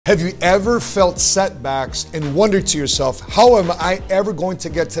Have you ever felt setbacks and wondered to yourself, how am I ever going to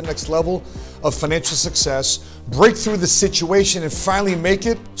get to the next level of financial success, break through the situation and finally make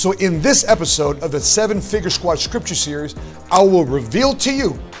it? So in this episode of the 7-Figure Squad Scripture Series, I will reveal to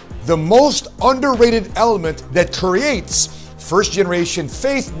you the most underrated element that creates first-generation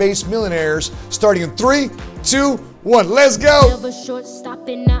faith-based millionaires, starting in 3, 2, 1. Let's go! Never short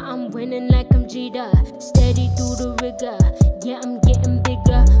stopping, now I'm winning like I'm Jada. Steady through the rigor, yeah, I'm getting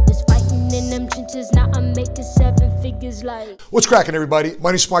bigger. Was fighting in them trenches, now I'm making 7 figures like. What's cracking, everybody?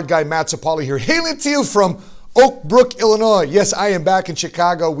 My name's Smart Guy Matt Sapaula here, hailing to you from Oak Brook, Illinois. Yes, I am back in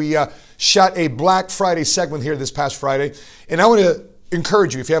Chicago. We shot a Black Friday segment here this past Friday, and I want to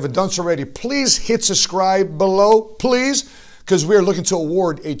encourage you, if you haven't done so already, please hit subscribe below, please, because we are looking to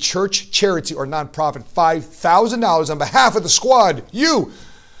award a church, charity, or nonprofit $5,000 on behalf of the squad, you,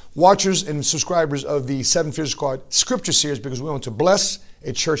 watchers and subscribers of the 7-Figure Squad Scripture Series, because we want to bless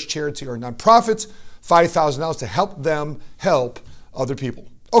a church, charity, or nonprofit, $5,000 to help them help other people.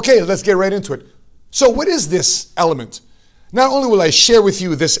 Okay, let's get right into it. So what is this element? Not only will I share with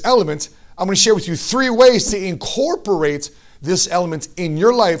you this element, I'm going to share with you 3 ways to incorporate this element in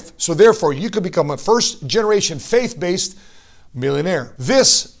your life, so therefore you could become a first-generation faith-based millionaire.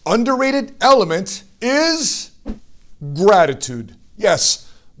 This underrated element is gratitude.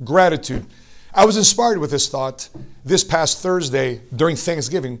 Yes, gratitude. I was inspired with this thought this past Thursday during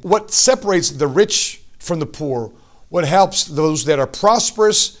Thanksgiving. What separates the rich from the poor? What helps those that are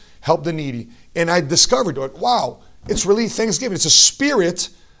prosperous help the needy? And I discovered, wow, it's really Thanksgiving. It's a spirit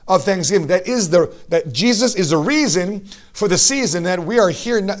of Thanksgiving. That Jesus is the reason for the season, that we are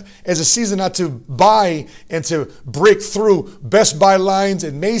here as a season not to buy and to break through Best Buy lines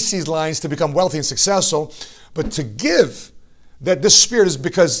and Macy's lines to become wealthy and successful, but to give. That this spirit is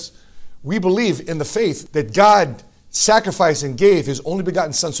because we believe in the faith that God sacrificed and gave his only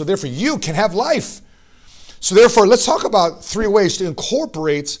begotten son, so therefore you can have life. So therefore, let's talk about 3 ways to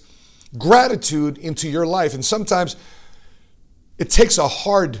incorporate gratitude into your life. And sometimes it takes a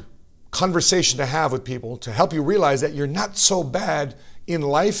hard conversation to have with people to help you realize that you're not so bad in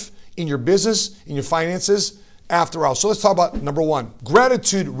life, in your business, in your finances, after all. So let's talk about number 1.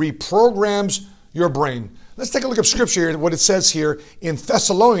 Gratitude reprograms your brain. Let's take a look at scripture here, what it says here in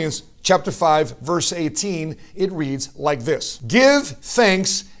Thessalonians chapter 5, verse 18. It reads like this: give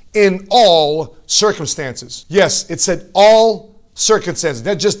thanks in all circumstances. Yes, it said all circumstances,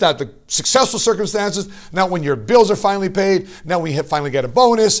 not just that the successful circumstances, not when your bills are finally paid, not when you finally get a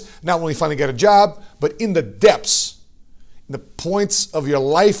bonus, not when you finally get a job, but in the depths, in the points of your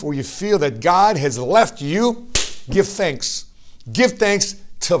life where you feel that God has left you, give thanks. Give thanks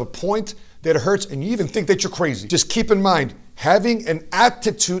to the point that it hurts and you even think that you're crazy. Just keep in mind, having an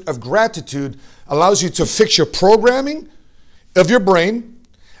attitude of gratitude allows you to fix your programming of your brain,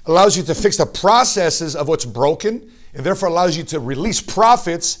 allows you to fix the processes of what's broken, and therefore allows you to release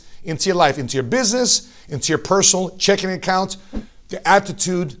profits into your life, into your business, into your personal checking account. The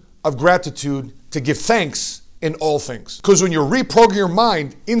attitude of gratitude to give thanks in all things. Because when you reprogram your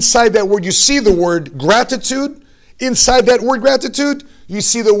mind, inside that word, you see the word gratitude. Inside that word gratitude, you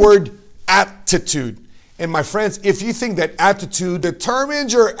see the word attitude. And my friends, if you think that attitude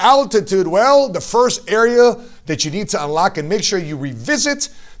determines your altitude, well, the first area that you need to unlock and make sure you revisit,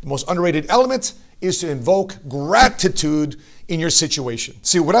 the most underrated element, is to invoke gratitude in your situation.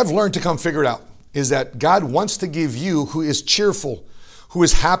 See, what I've learned to come figure out is that God wants to give you, who is cheerful, who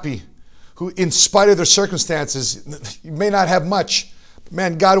is happy, who in spite of their circumstances, you may not have much, but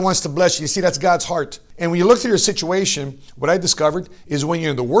man, God wants to bless you. You see, that's God's heart. And when you look through your situation, what I discovered is when you're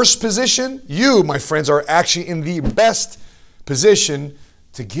in the worst position, you, my friends, are actually in the best position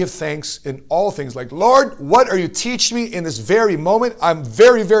to give thanks in all things. Like, Lord, what are you teaching me in this very moment? I'm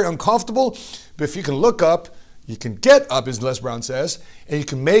very, very uncomfortable. But if you can look up, you can get up, as Les Brown says, and you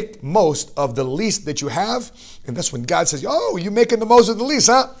can make most of the least that you have. And that's when God says, oh, you're making the most of the least,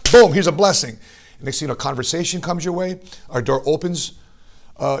 huh? Boom, here's a blessing. And next thing you know, a conversation comes your way, a door opens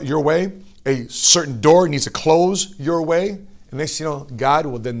your way, a certain door needs to close your way. And next thing you know, God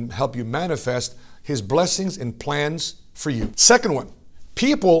will then help you manifest his blessings and plans for you. Second one,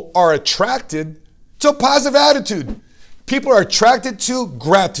 people are attracted to a positive attitude. People are attracted to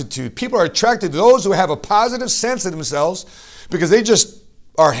gratitude. People are attracted to those who have a positive sense of themselves because they just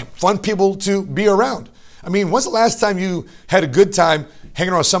are fun people to be around. I mean, when's the last time you had a good time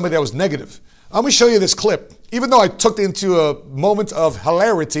hanging around with somebody that was negative? Let me show you this clip. Even though I took it into a moment of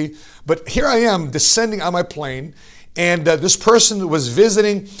hilarity, but here I am descending on my plane, and this person was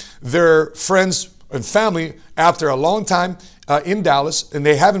visiting their friends and family after a long time in Dallas, and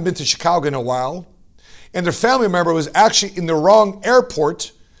they haven't been to Chicago in a while. And their family member was actually in the wrong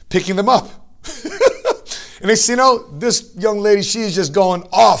airport picking them up. And they say, you know, this young lady, she's just going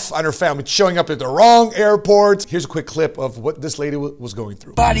off on her family, showing up at the wrong airport. Here's a quick clip of what this lady was going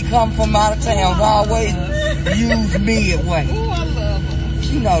through. Somebody come from out of town, always use me away. Oh, I love her.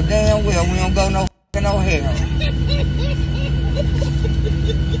 She know damn well we don't go no hell.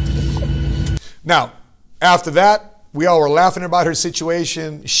 Now, after that, we all were laughing about her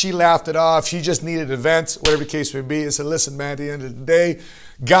situation. She laughed it off. She just needed events, whatever the case may be. I said, listen, man, at the end of the day,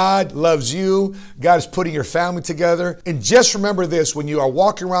 God loves you. God is putting your family together. And just remember this, when you are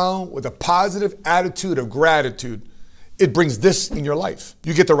walking around with a positive attitude of gratitude, it brings this in your life.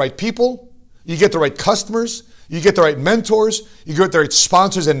 You get the right people. You get the right customers. You get the right mentors. You get the right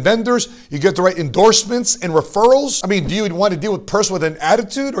sponsors and vendors. You get the right endorsements and referrals. I mean, do you want to deal with a person with an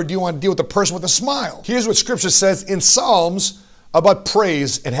attitude, or do you want to deal with a person with a smile? Here's what Scripture says in Psalms about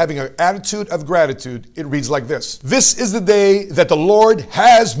praise and having an attitude of gratitude. It reads like this. This is the day that the Lord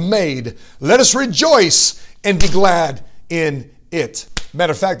has made. Let us rejoice and be glad in it.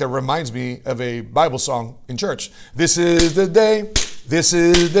 Matter of fact, that reminds me of a Bible song in church. This is the day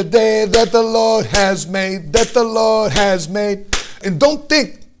that the Lord has made, that the Lord has made. And don't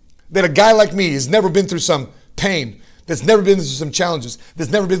think that a guy like me has never been through some pain, that's never been through some challenges,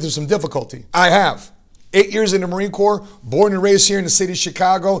 that's never been through some difficulty. I have. 8 years in the Marine Corps, born and raised here in the city of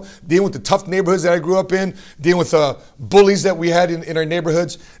Chicago, dealing with the tough neighborhoods that I grew up in, dealing with bullies that we had in our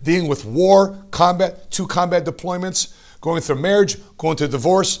neighborhoods, dealing with war, combat, 2 combat deployments, going through marriage, going through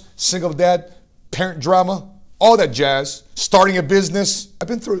divorce, single dad, parent drama, all that jazz, starting a business. I've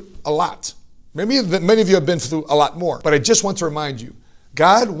been through a lot. Many of you have been through a lot more. But I just want to remind you,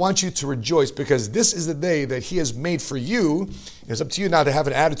 God wants you to rejoice because this is the day that He has made for you. It's up to you now to have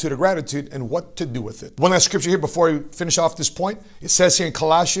an attitude of gratitude and what to do with it. One last scripture here before we finish off this point. It says here in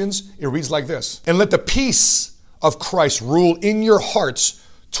Colossians, it reads like this. And let the peace of Christ rule in your hearts,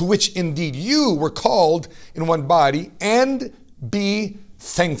 to which indeed you were called in one body, and be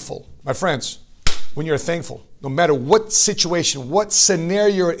thankful. My friends, when you're thankful, no matter what situation, what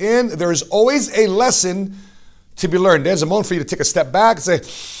scenario you're in, there is always a lesson to be learned. There's a moment for you to take a step back and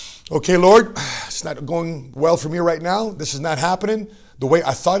say, okay, Lord, it's not going well for me right now. This is not happening the way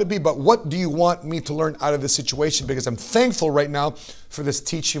I thought it'd be, but what do you want me to learn out of this situation? Because I'm thankful right now for this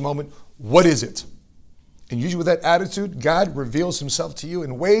teaching moment. What is it? And usually with that attitude, God reveals Himself to you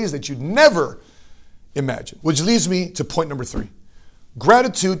in ways that you'd never imagine. Which leads me to point number 3.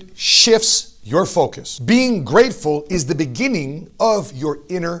 Gratitude shifts your focus. Being grateful is the beginning of your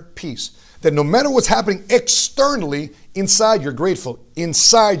inner peace. That no matter what's happening externally, inside you're grateful,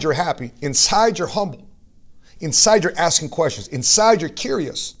 inside you're happy, inside you're humble, inside you're asking questions, inside you're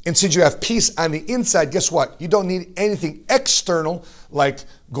curious. And since you have peace on the inside, guess what? You don't need anything external like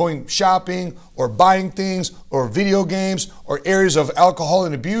going shopping or buying things or video games or areas of alcohol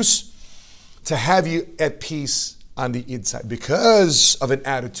and abuse to have you at peace on the inside because of an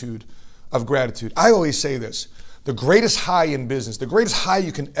attitude of gratitude. I always say this, the greatest high in business, the greatest high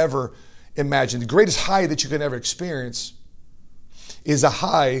you can ever imagine, the greatest high that you can ever experience is a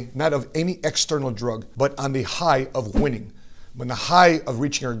high not of any external drug, but on the high of winning, on the high of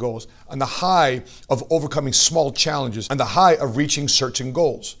reaching our goals, on the high of overcoming small challenges, on the high of reaching certain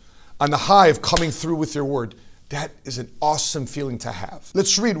goals, on the high of coming through with your word. That is an awesome feeling to have.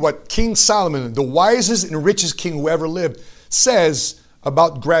 Let's read what King Solomon, the wisest and richest king who ever lived, says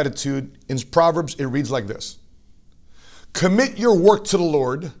about gratitude in Proverbs. It reads like this. Commit your work to the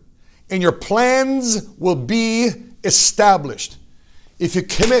Lord, and your plans will be established. If you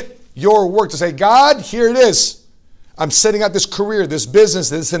commit your work to say, God, here it is. I'm setting out this career, this business,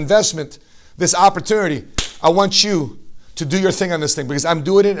 this investment, this opportunity. I want you to do your thing on this thing because I'm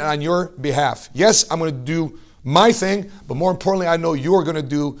doing it on your behalf. Yes, I'm going to do my thing, but more importantly, I know you're going to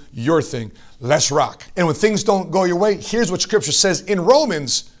do your thing. Let's rock. And when things don't go your way, here's what Scripture says in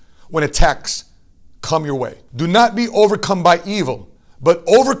Romans when attacks come your way. Do not be overcome by evil, but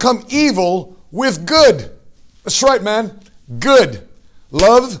overcome evil with good. That's right, man. Good.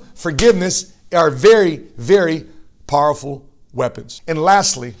 Love, forgiveness are very, very powerful weapons. And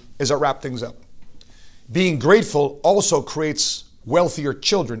lastly, as I wrap things up, being grateful also creates wealthier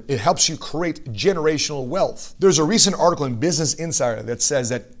children. It helps you create generational wealth. There's a recent article in Business Insider that says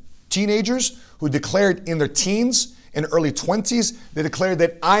that teenagers who declared in their teens and early 20s, they declared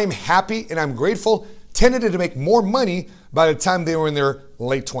that I'm happy and I'm grateful, tended to make more money by the time they were in their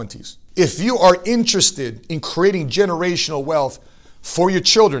late 20s. If you are interested in creating generational wealth for your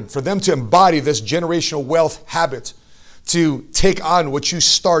children, for them to embody this generational wealth habit, to take on what you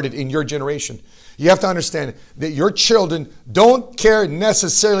started in your generation, you have to understand that your children don't care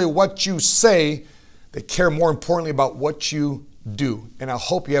necessarily what you say. They care more importantly about what you do. And I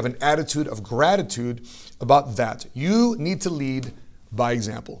hope you have an attitude of gratitude about that. You need to lead by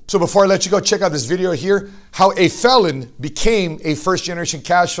example. So before I let you go, check out this video here, how a felon became a first-generation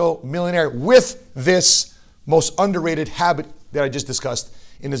cash flow millionaire with this most underrated habit that I just discussed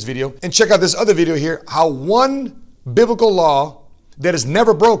in this video. And check out this other video here, how one biblical law that is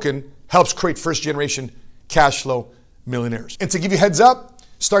never broken helps create first-generation cash flow millionaires. And to give you a heads up,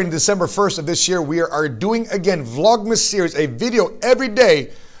 starting December 1st of this year, we are doing again Vlogmas series, a video every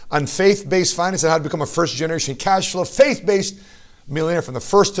day on faith-based finance and how to become a first-generation cash flow, faith-based millionaire from the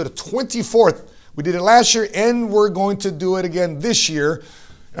 1st to the 24th. We did it last year and we're going to do it again this year.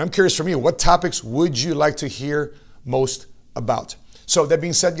 And I'm curious from you, what topics would you like to hear most about? So that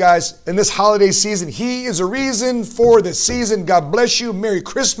being said, guys, in this holiday season, he is a reason for the season. God bless you. Merry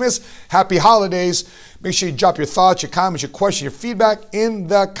Christmas. Happy holidays. Make sure you drop your thoughts, your comments, your questions, your feedback in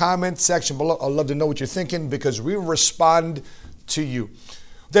the comment section below. I'd love to know what you're thinking because we respond to you.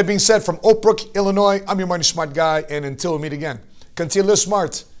 That being said, from Oak Brook, Illinois, I'm your Money Smart guy. And until we meet again, continue to live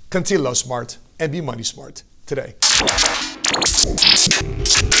smart, continue to love smart, and be money smart today.